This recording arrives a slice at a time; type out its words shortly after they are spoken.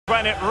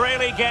When it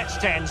really gets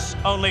tense,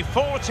 only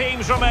 4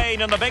 teams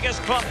remain in the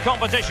biggest club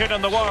competition in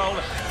the world,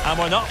 and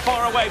we're not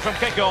far away from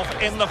kickoff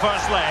in the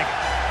first leg.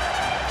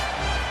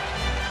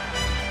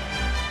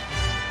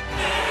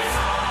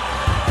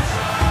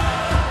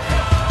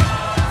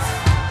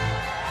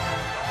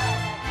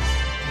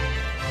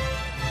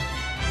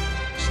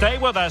 Stay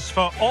with us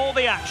for all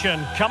the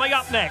action coming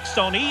up next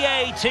on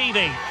EA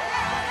TV.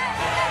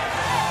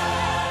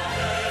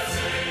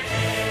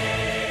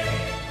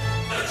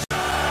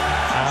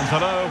 And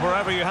hello,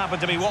 wherever you happen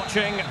to be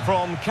watching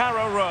from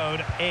Carrow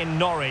Road in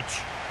Norwich.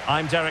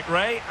 I'm Derek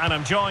Ray, and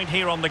I'm joined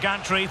here on the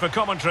gantry for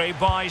commentary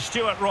by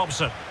Stuart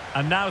Robson.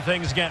 And now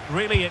things get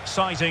really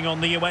exciting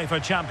on the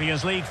UEFA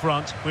Champions League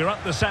front. We're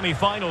at the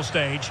semi-final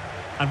stage,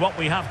 and what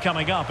we have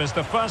coming up is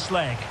the first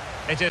leg.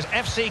 It is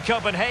FC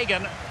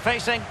Copenhagen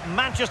facing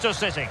Manchester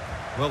City.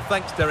 Well,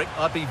 thanks, Derek.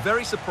 I'd be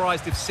very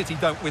surprised if City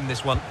don't win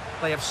this one.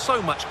 They have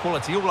so much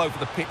quality all over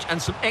the pitch and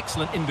some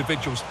excellent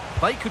individuals.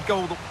 They could go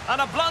all the...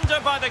 And a blunder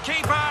by the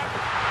keeper.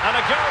 And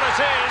a goal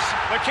it is.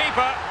 The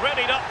keeper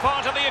really not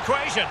part of the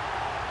equation.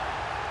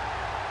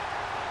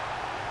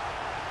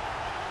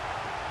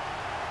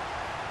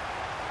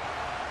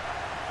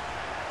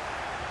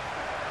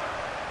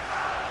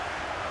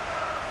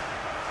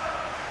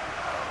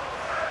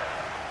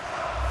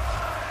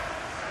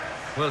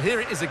 Well,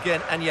 here it is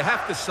again, and you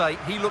have to say,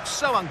 he looks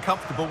so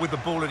uncomfortable with the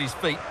ball at his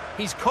feet.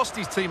 He's cost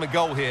his team a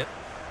goal here.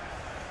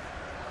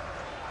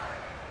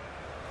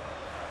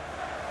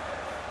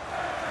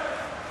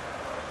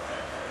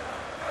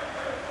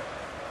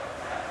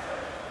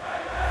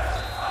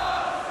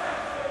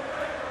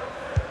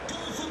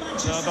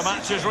 So the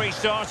match has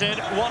restarted,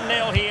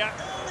 1-0 here.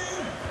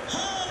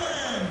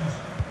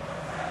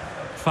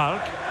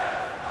 Falk.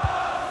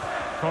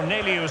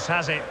 Cornelius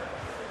has it.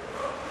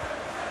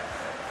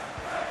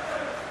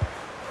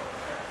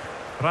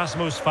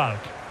 Rasmus Falk.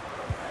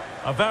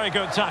 A very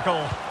good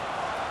tackle.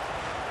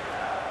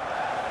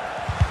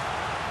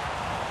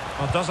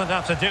 Well, doesn't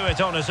have to do it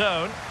on his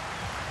own.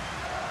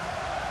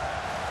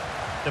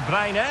 De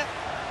Bruyne.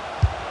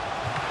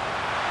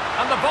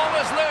 And the ball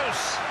is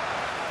loose.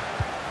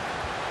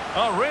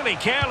 Oh, really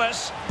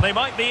careless. They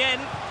might be in.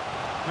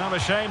 Not a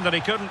shame that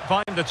he couldn't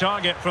find the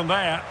target from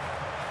there.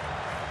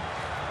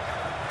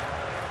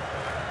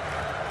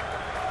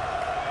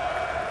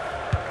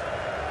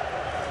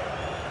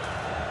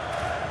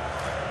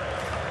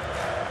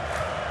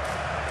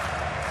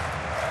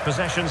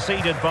 Possession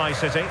ceded by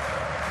City.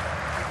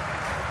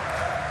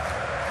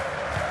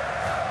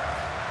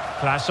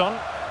 Claesson.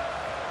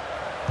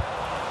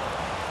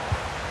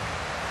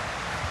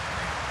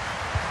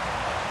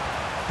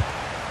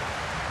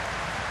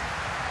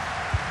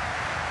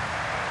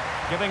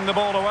 Giving the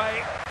ball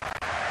away.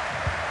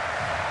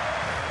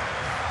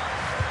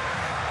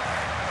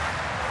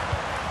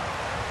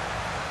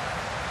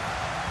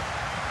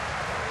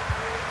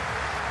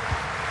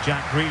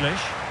 Jack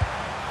Grealish.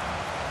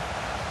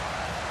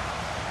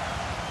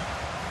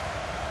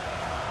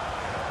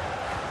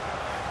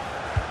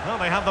 Well,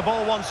 they have the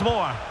ball once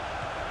more.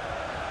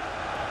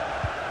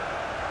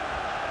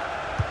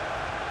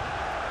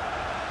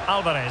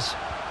 Alvarez.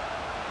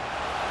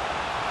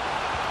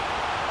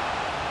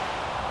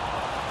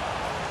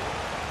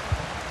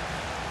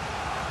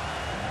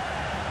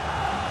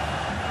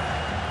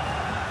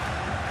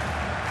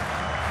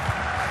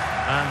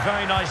 And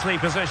very nicely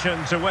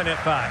positioned to win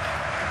it back.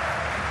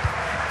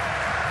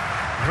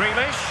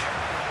 Grealish.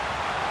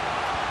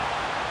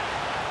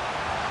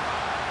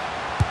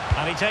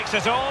 And he takes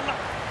it on.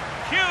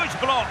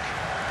 Huge block.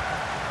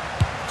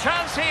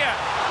 Chance here.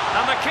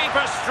 And the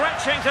keeper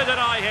stretching to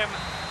deny him.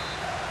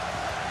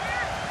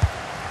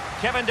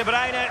 Kevin De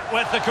Bruyne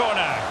with the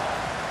corner.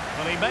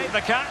 Well, he made the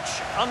catch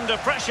under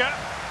pressure.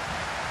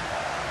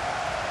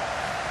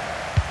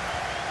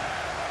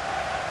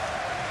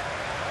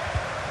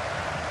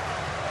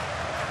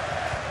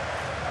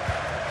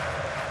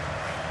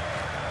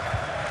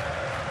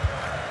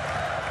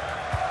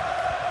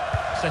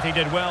 City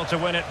did well to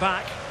win it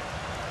back.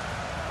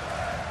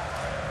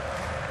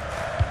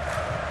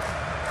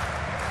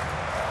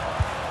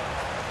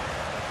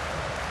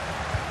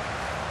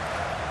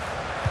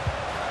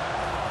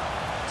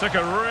 Took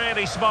a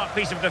really smart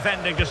piece of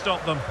defending to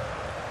stop them.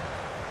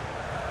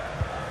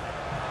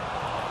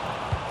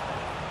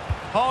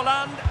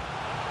 Haaland.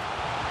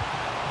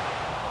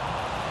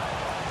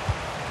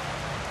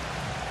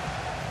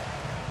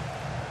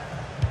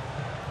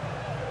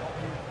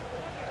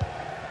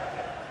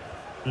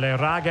 Le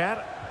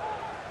Rager.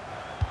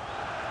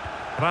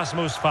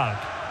 Rasmus Falk.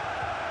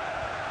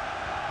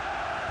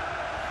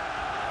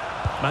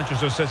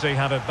 Manchester City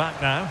have it back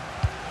now.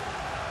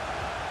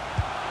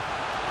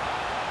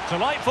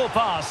 Delightful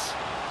pass.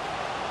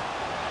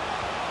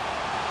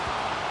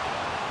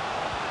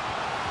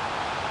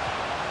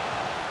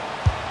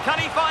 Can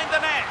he find the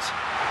net?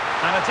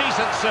 And a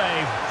decent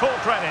save, full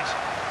credit.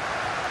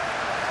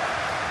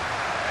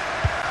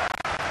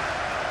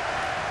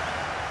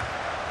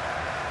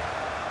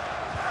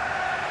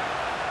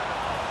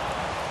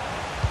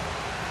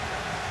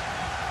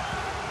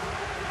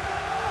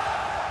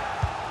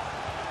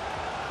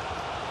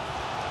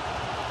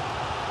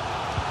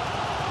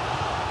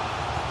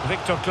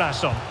 Victor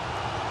Claesson.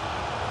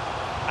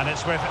 And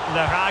it's with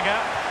Leraga.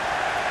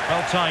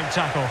 Well-timed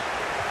tackle.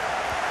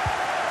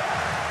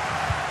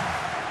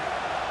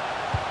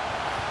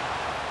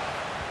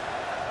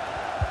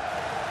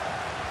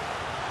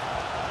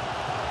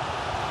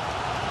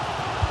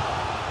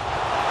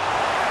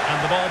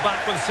 And the ball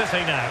back with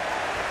City now.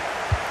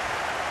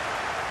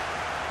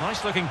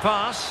 Nice looking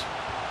pass.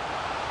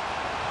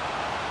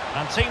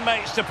 And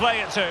teammates to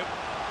play it to.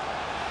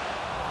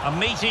 A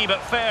meaty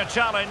but fair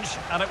challenge,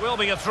 and it will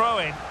be a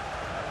throw-in.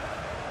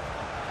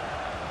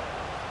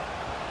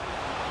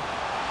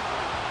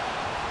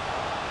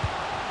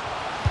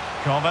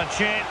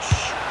 Kovacic.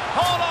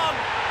 Hold on!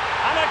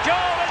 And a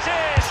goal it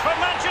is for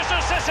Manchester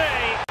City.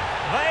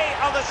 They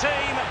are the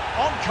team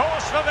on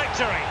course for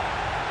victory.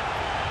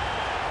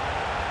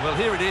 Well,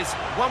 here it is,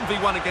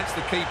 1v1 against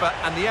the keeper,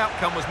 and the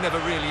outcome was never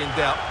really in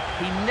doubt.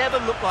 He never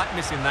looked like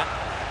missing that.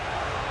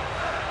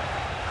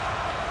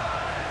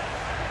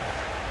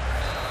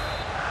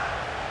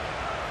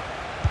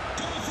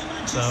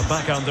 So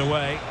back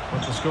underway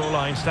with the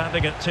scoreline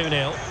standing at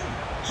 2-0.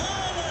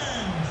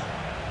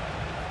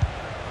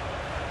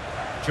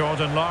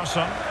 Jordan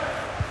Larsson.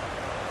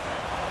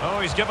 Oh,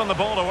 he's given the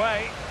ball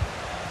away.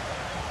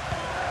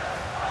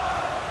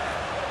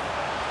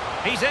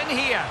 He's in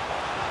here.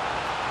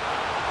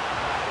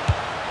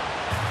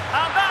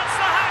 And that's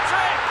the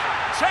hat-trick!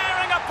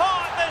 Tearing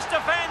apart this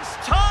defence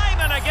time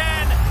and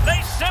again.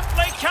 They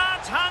simply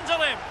can't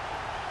handle him.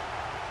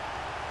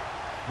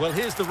 Well,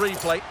 here's the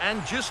replay,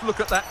 and just look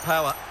at that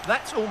power.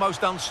 That's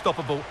almost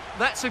unstoppable.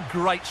 That's a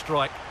great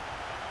strike.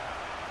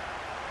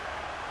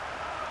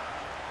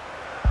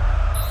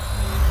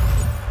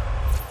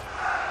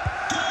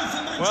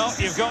 Well,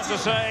 you've got to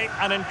say,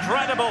 an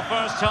incredible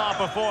first-half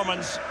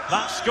performance.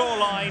 That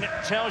scoreline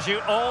tells you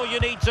all you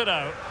need to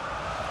know.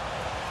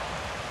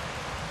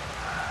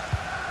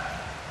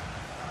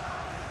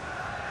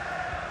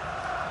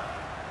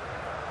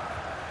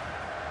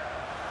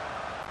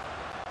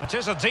 It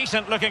is a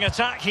decent-looking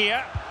attack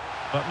here,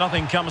 but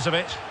nothing comes of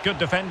it. Good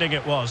defending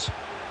it was.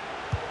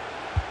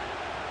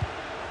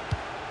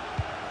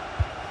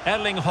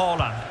 Erling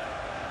Haaland.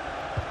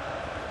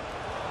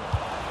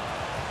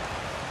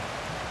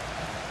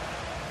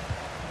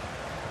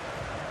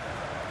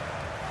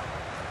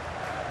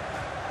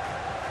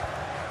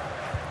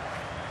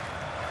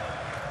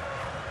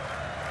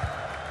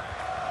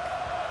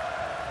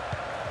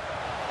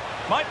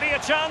 Might be a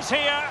chance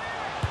here.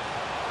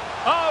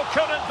 Oh,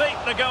 couldn't beat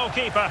the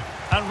goalkeeper,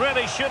 and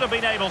really should have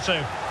been able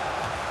to.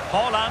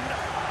 Haaland.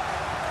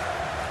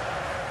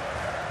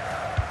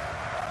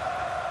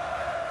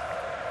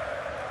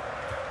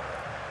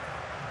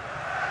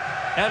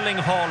 Erling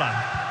Haaland.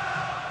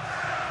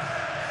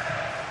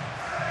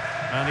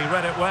 And he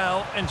read it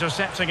well,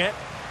 intercepting it.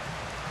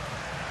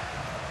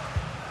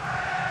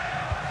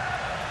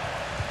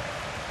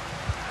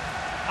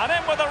 And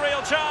in with a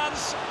real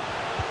chance.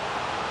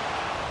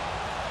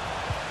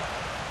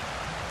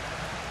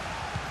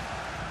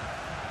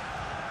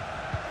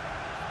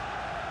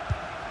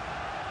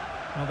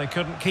 Well, they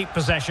couldn't keep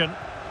possession.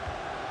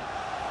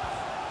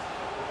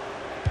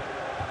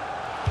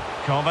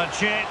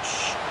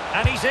 Kovacic.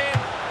 And he's in.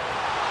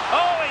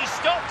 Oh, he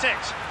stopped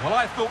it. Well,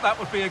 I thought that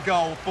would be a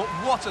goal, but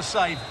what a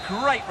save.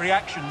 Great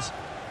reactions.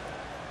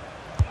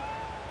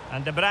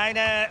 And De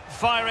Bruyne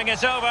firing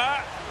it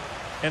over.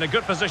 In a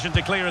good position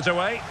to clear it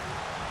away.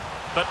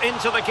 But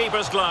into the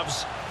keeper's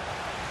gloves.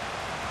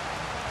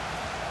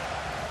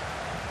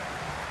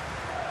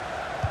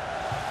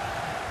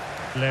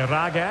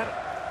 Leraga.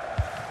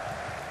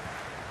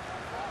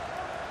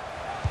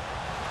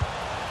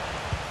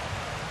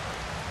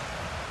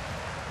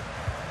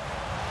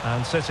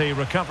 And City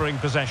recovering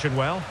possession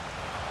well.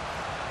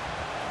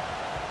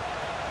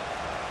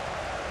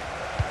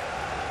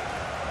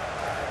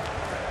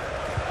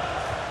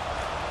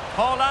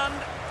 Haaland.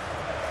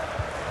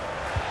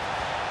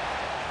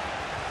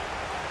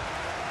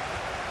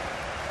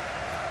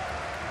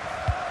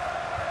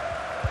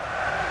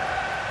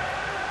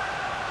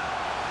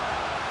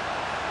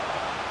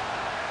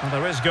 Well,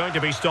 there is going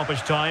to be stoppage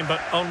time, but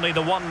only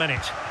the 1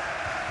 minute.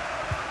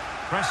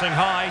 Pressing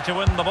high to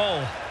win the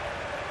ball.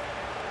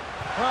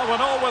 Well,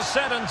 when all was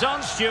said and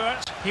done,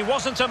 Stuart, he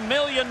wasn't a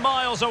million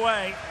miles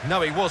away.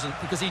 No, he wasn't,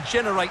 because he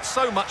generates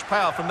so much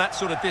power from that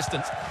sort of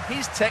distance.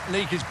 His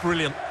technique is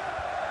brilliant.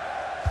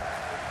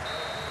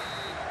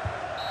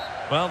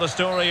 Well, the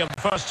story of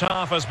the first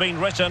half has been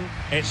written.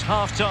 It's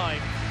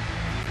half-time.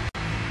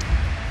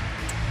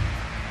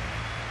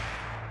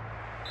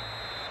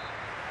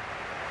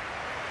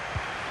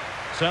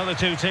 So the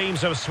two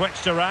teams have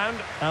switched around,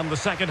 and the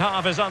second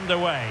half is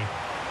underway.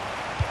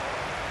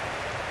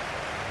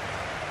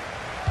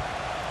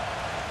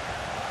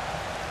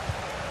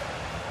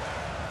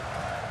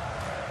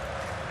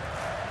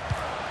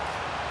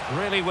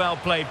 Really well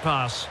played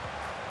pass.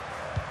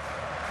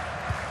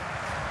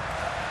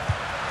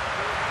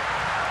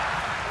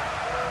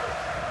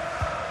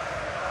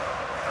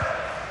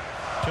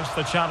 Just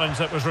the challenge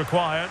that was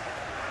required.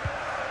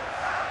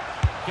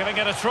 Giving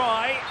it a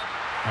try.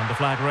 And the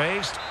flag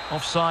raised.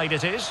 Offside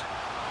it is.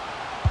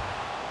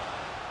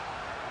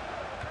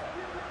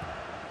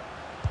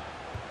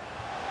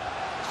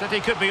 City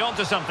could be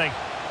onto something.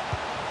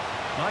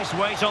 Nice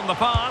weight on the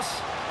pass.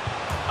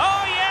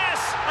 Oh,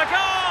 yes! A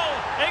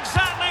goal!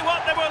 Exactly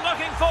what they were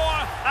looking for,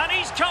 and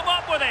he's come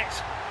up with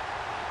it.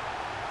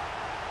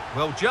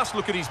 Well, just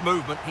look at his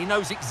movement. He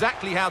knows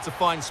exactly how to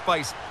find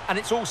space, and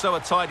it's also a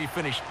tidy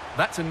finish.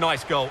 That's a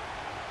nice goal.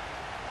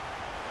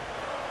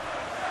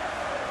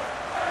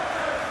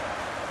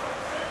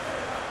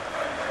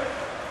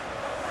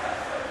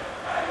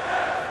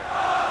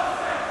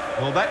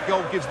 Well, that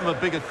goal gives them a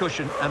bigger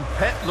cushion, and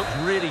Pep looks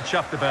really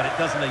chuffed about it,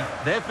 doesn't he?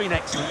 They've been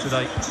excellent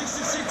today.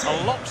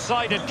 A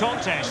lopsided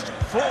contest,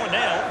 4-0.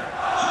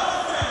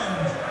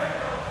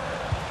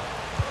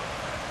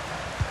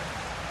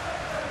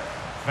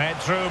 Fed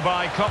through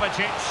by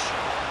Kovacic.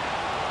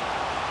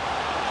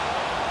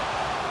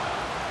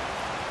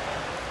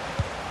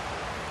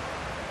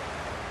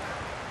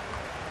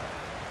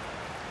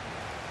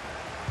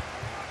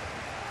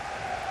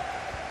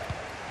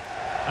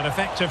 An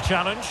effective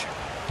challenge.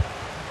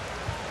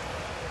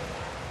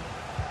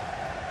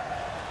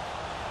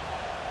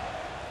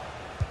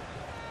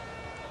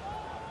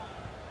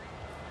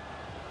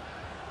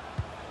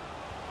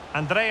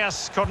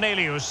 Andreas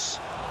Cornelius.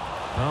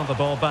 Well, the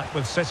ball back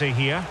with City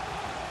here.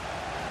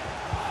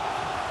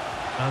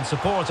 And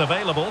support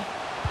available.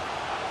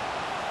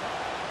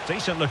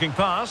 Decent looking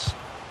pass.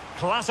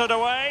 Clattered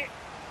away.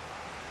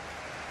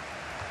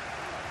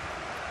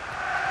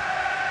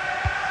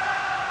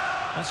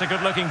 That's a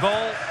good looking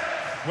ball.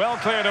 Well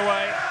cleared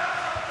away.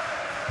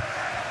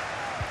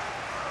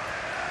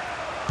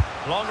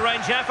 Long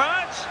range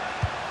effort.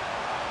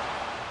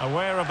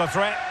 Aware of the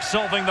threat,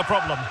 solving the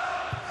problem.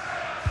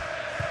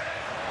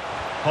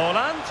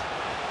 Holland.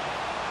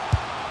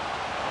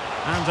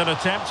 And an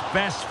attempt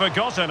best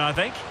forgotten, I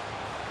think.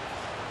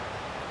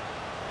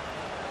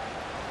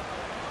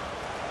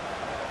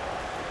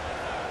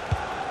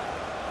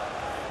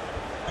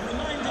 A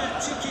reminder,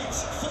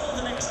 tickets for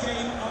the next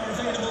game are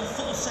available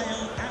for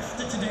sale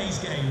after today's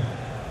game.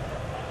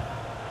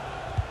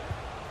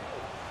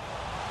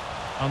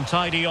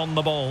 Untidy on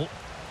the ball.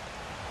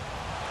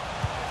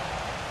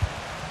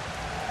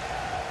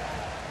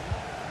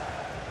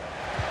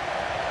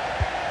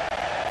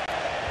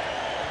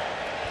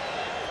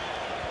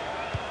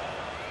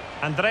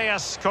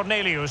 Andreas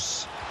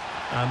Cornelius.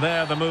 And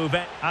there the move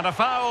in. And a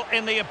foul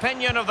in the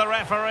opinion of the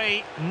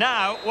referee.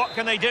 Now, what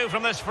can they do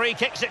from this free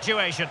kick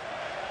situation?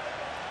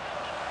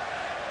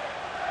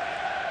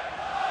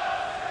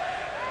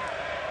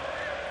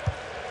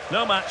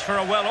 No match for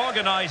a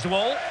well-organised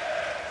wall.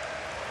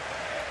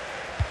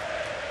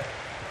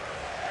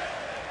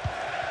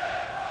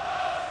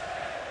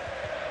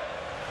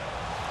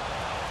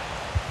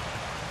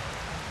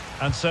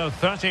 And so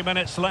 30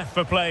 minutes left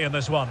for play in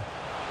this one.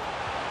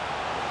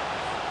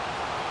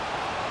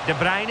 De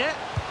Bruyne,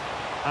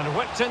 and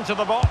whipped into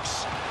the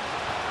box,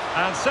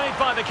 and saved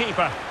by the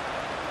keeper.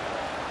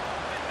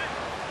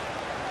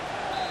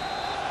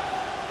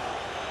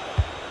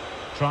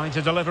 Trying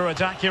to deliver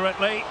it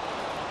accurately.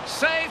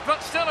 Saved,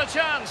 but still a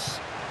chance.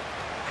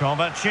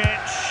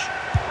 Kovacic.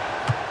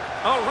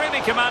 Oh, really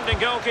commanding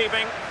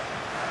goalkeeping.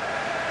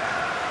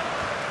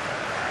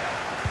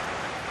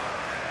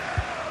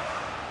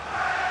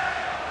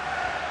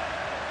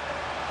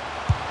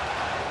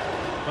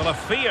 Well, a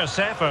fierce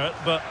effort,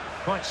 but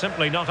quite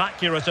simply not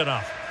accurate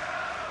enough.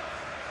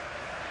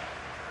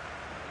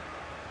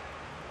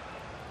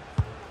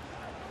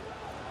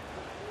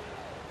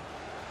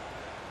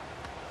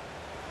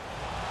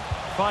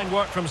 Fine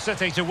work from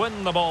City to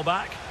win the ball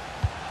back.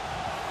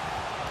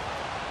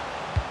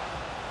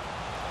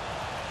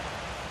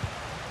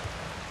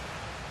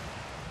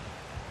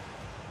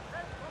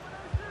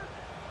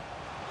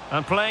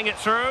 And playing it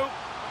through.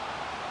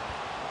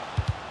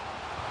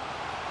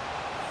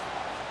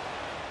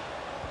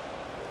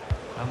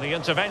 And the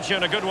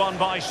intervention, a good one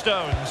by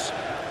Stones.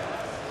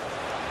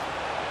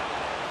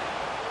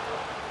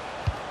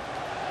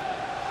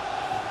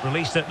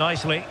 Released it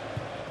nicely.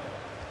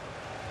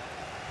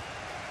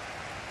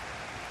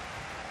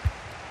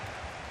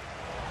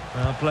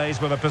 Well,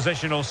 plays with a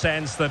positional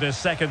sense that is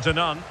second to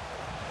none.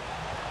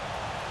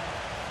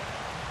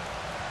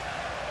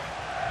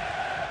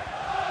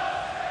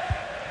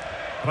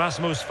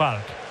 Rasmus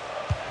Falk.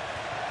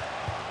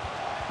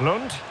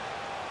 Lund.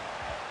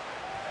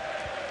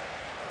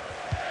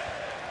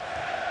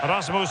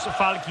 Rasmus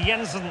Falk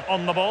Jensen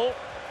on the ball.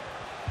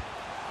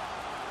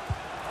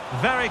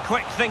 Very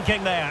quick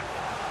thinking there.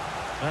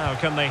 Now,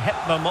 can they hit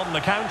them on the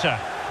counter?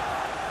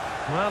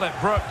 Well, it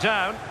broke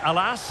down,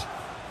 alas.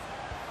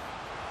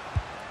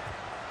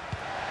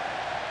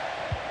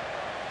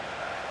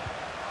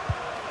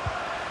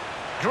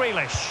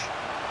 Grealish.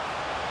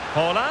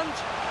 Holland.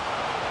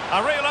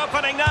 A real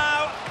opening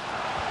now.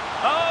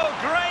 Oh,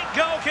 great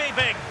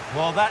goalkeeping.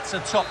 Well, that's a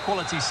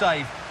top-quality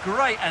save.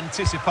 Great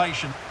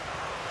anticipation.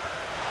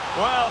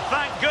 Well,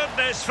 thank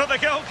goodness for the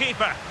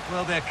goalkeeper.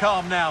 Well, they're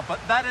calm now, but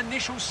that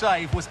initial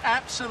save was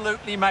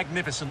absolutely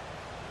magnificent.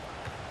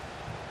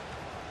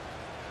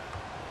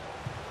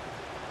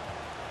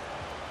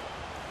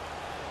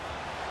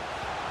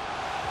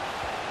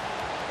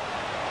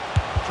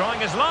 Trying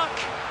his luck.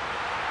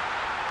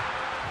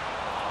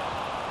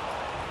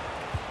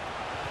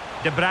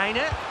 De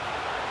Bruyne.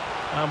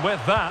 And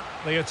with that,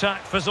 the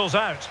attack fizzles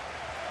out.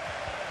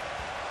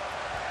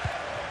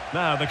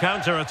 Now the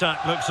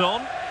counter-attack looks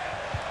on.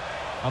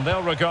 And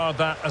they'll regard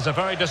that as a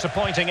very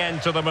disappointing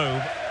end to the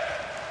move.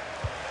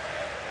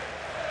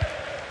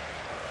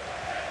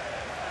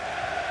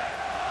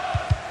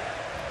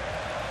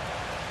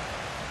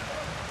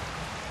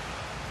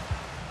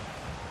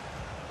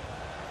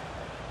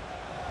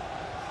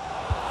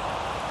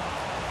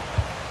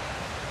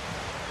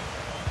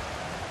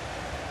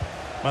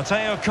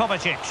 Mateo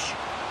Kovacic.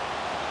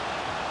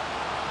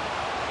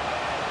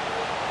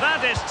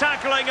 That is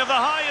tackling of the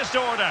highest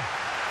order.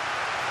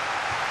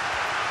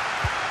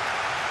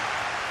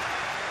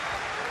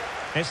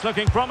 It's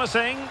looking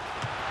promising.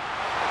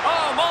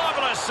 Oh,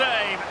 marvellous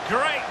save.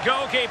 Great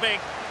goalkeeping.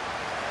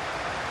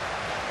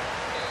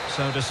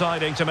 So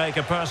deciding to make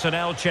a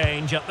personnel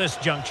change at this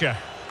juncture.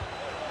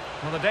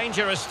 Well, the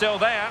danger is still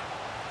there.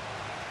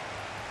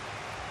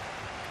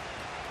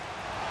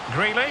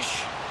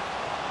 Grealish.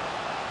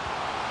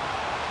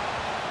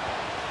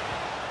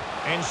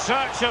 In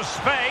search of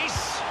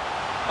space.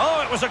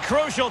 Oh, it was a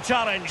crucial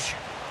challenge.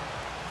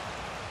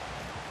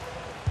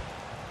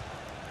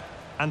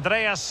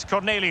 Andreas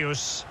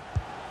Cornelius.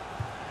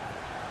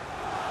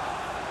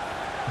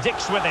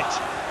 Dix with it.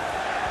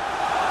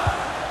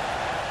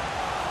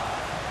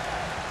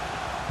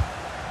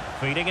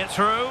 Feeding it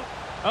through.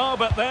 Oh,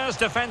 but there's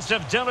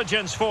defensive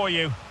diligence for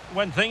you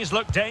when things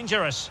look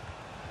dangerous.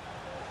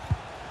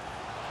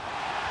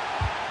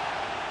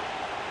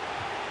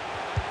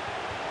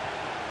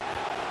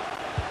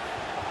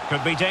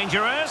 Could be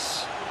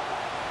dangerous.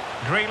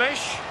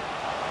 Grealish.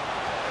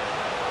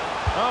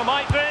 Oh,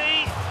 might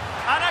be.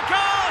 And a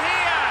goal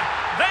here!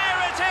 There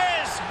it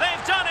is!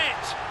 They've done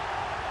it!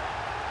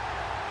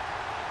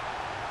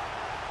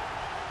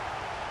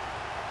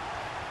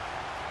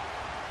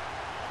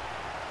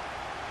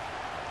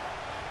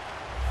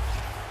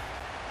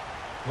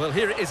 Well,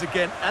 here it is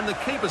again, and the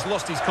keeper's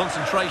lost his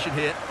concentration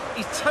here.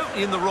 He's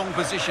totally in the wrong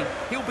position.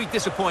 He'll be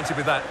disappointed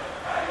with that.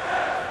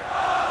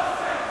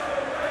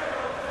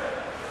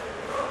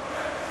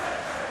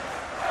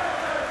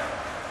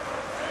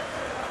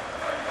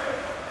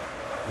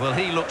 Well,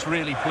 he looks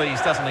really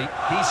pleased, doesn't he?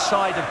 His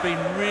side have been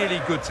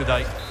really good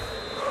today.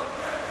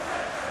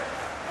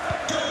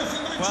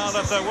 Well,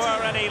 if there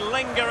were any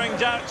lingering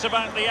doubts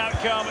about the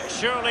outcome,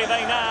 surely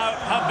they now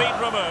have been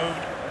removed.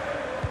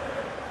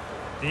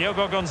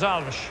 Diogo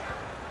Gonçalves.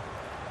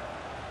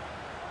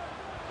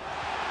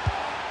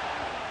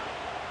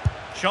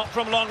 Shot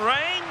from long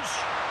range.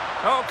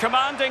 Oh,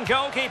 commanding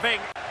goalkeeping.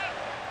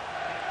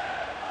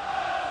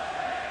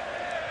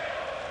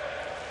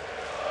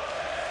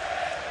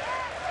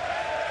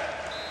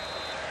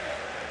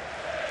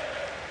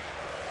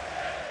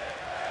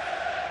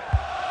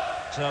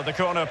 So the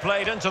corner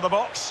played into the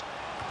box.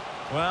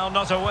 Well,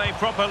 not away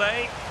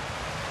properly.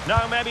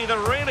 Now maybe the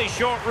really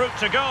short route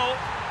to goal.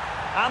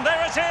 And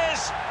there it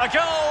is, a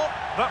goal.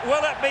 But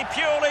will it be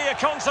purely a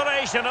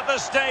consolation at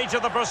this stage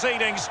of the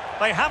proceedings?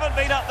 They haven't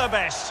been at their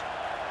best.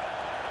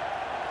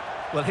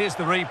 Well, here's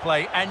the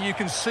replay, and you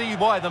can see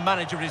why the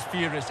manager is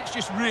furious. It's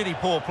just really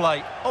poor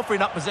play,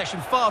 offering up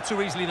possession far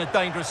too easily in a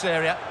dangerous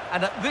area.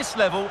 And at this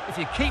level, if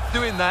you keep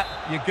doing that,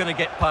 you're going to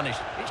get punished.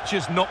 It's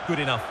just not good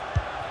enough.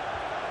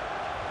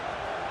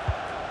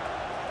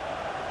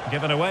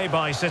 Given away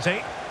by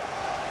City.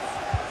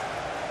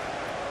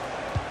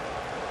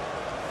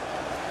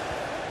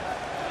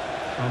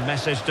 A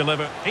message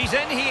delivered. He's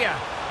in here.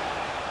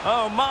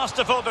 Oh,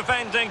 masterful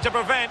defending to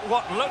prevent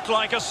what looked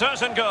like a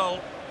certain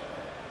goal.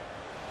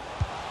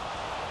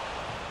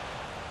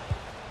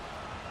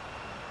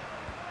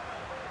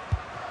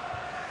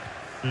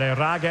 Le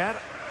Rager.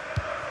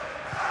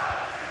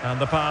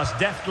 And the pass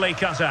deftly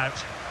cut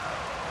out.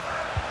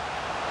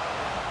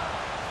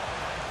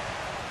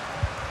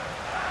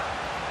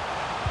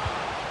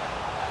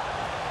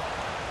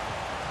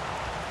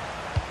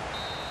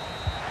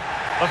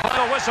 The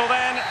final whistle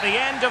then, the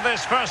end of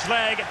this first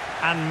leg,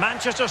 and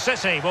Manchester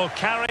City will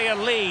carry a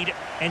lead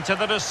into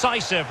the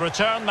decisive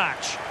return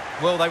match.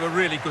 Well, they were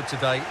really good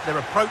today. Their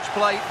approach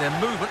play, their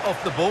movement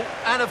off the ball,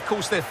 and of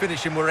course their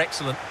finishing were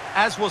excellent,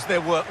 as was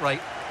their work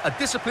rate. A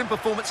disciplined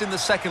performance in the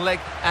second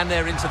leg, and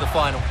they're into the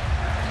final.